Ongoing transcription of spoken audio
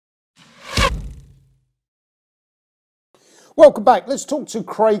Welcome back. Let's talk to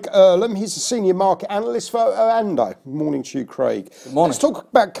Craig Erlam. He's a senior market analyst for Oanda. Morning to you, Craig. Good morning. Let's talk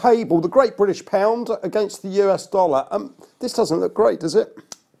about cable, the Great British Pound against the US dollar. This doesn't look great, does it?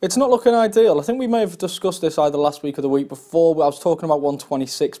 It's not looking ideal. I think we may have discussed this either last week or the week before. I was talking about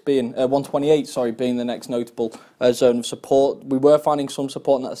 128 being the next notable zone of support. We were finding some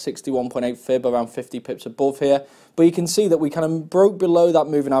support in that 61.8 fib, around 50 pips above here. But you can see that we kind of broke below that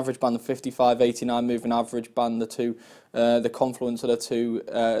moving average band, the 55.89 moving average band, the confluence of the two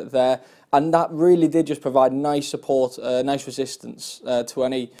there. And that really did just provide nice support, nice resistance to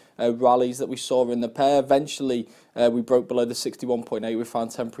any rallies that we saw in the pair. Eventually, we broke below the 61.8. We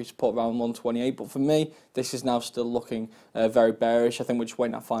found temporary support around 128. But for me, this is now still looking very bearish. I think we're just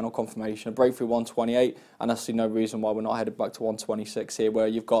waiting that final confirmation. A break through 128, and I see no reason why we're not headed back to 126 here, where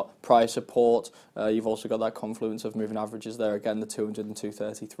you've got prior support. You've also got that confluence of moving averages there, again, the 200 and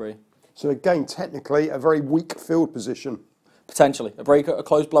 233. So again, technically, a very weak field position. Potentially. A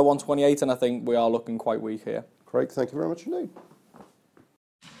close below 128, and I think we are looking quite weak here. Craig, thank you very much indeed.